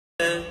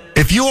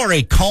If you are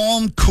a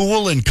calm,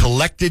 cool, and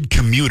collected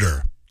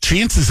commuter,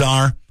 chances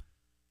are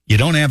you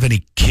don't have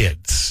any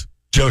kids.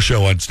 Joe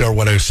Show on Star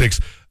 106.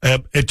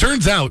 It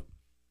turns out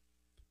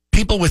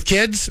people with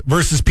kids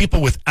versus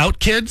people without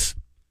kids,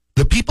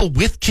 the people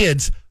with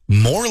kids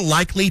more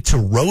likely to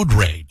road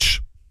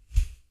rage.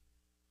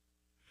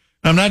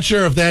 I'm not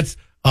sure if that's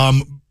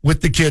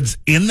with the kids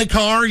in the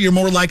car, you're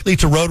more likely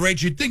to road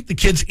rage. You'd think the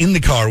kids in the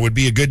car would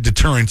be a good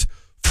deterrent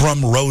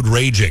from road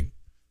raging.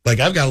 Like,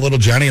 I've got little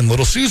Johnny and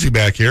little Susie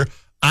back here.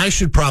 I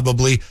should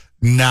probably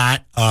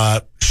not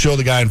show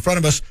the guy in front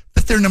of us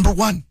that they're number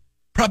one.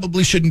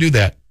 Probably shouldn't do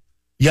that.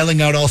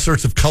 Yelling out all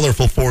sorts of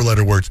colorful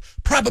four-letter words.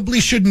 Probably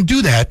shouldn't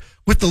do that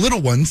with the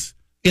little ones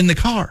in the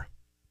car.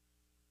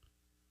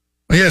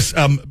 Yes,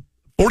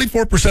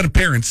 44% of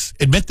parents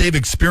admit they've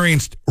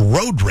experienced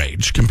road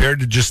rage compared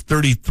to just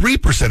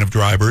 33% of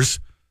drivers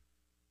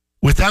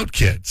without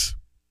kids.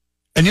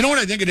 And you know what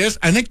I think it is?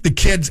 I think the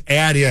kids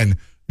add in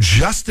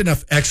just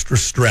enough extra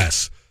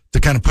stress to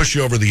kind of push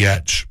you over the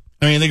edge.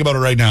 I mean, think about it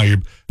right now.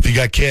 If you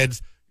got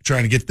kids, you're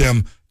trying to get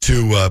them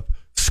to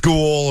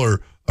school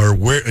or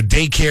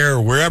daycare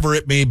or wherever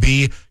it may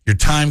be, you're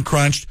time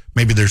crunched.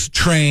 Maybe there's a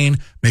train.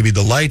 Maybe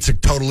the lights are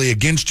totally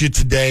against you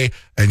today,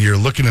 and you're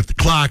looking at the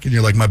clock, and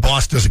you're like, my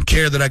boss doesn't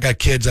care that I got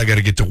kids. I got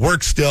to get to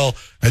work still.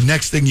 And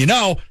next thing you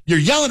know, you're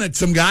yelling at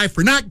some guy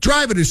for not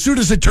driving as soon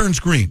as it turns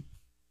green.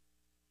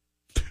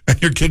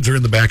 And your kids are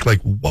in the back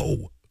like,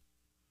 whoa,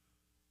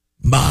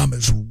 Mom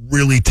is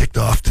really ticked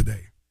off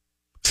today.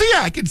 So,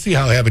 yeah, I can see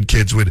how having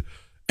kids would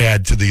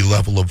add to the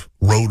level of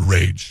road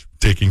rage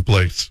taking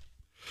place.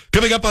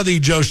 Coming up on the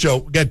Joe Show,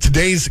 we got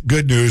today's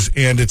good news,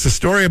 and it's a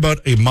story about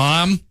a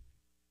mom,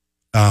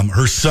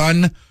 her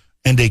son,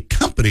 and a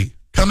company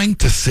coming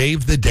to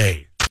save the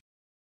day.